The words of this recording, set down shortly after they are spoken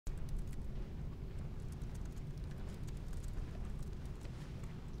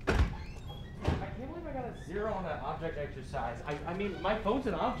0 on that object exercise. I mean, my phone's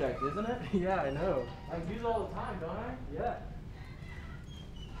an object, isn't it? Yeah, I know. I use it all the time, don't I? Yeah.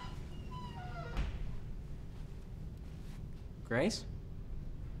 Grace?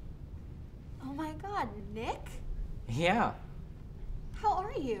 Oh my God, Nick? Yeah, How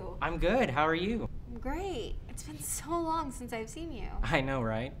are you? I'm good. How are you? Great. It's been so long since I've seen you. I know,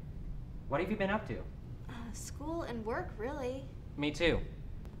 right? What have you been up to? School and work, really. Me too.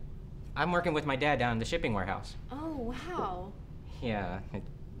 I'm working with my dad down in the shipping warehouse. Oh, wow. Yeah,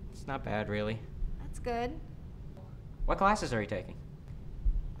 it's not bad, really. That's good. What classes are you taking?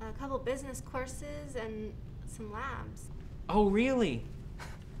 A couple business courses and some labs. Oh, really?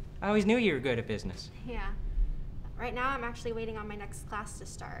 I always knew you were good at business. Yeah. Right now, I'm actually waiting on my next class to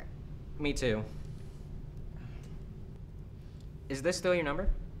start. Me too. Is this still your number?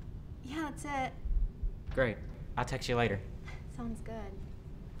 Yeah, that's it. Great. I'll text you later. Sounds good.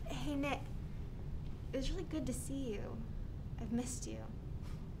 Hey, Nick. It was really good to see you. I've missed you.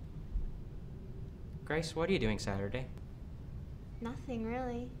 Grace, what are you doing Saturday? Nothing,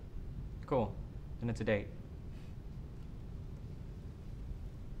 really. Cool. Then it's a date.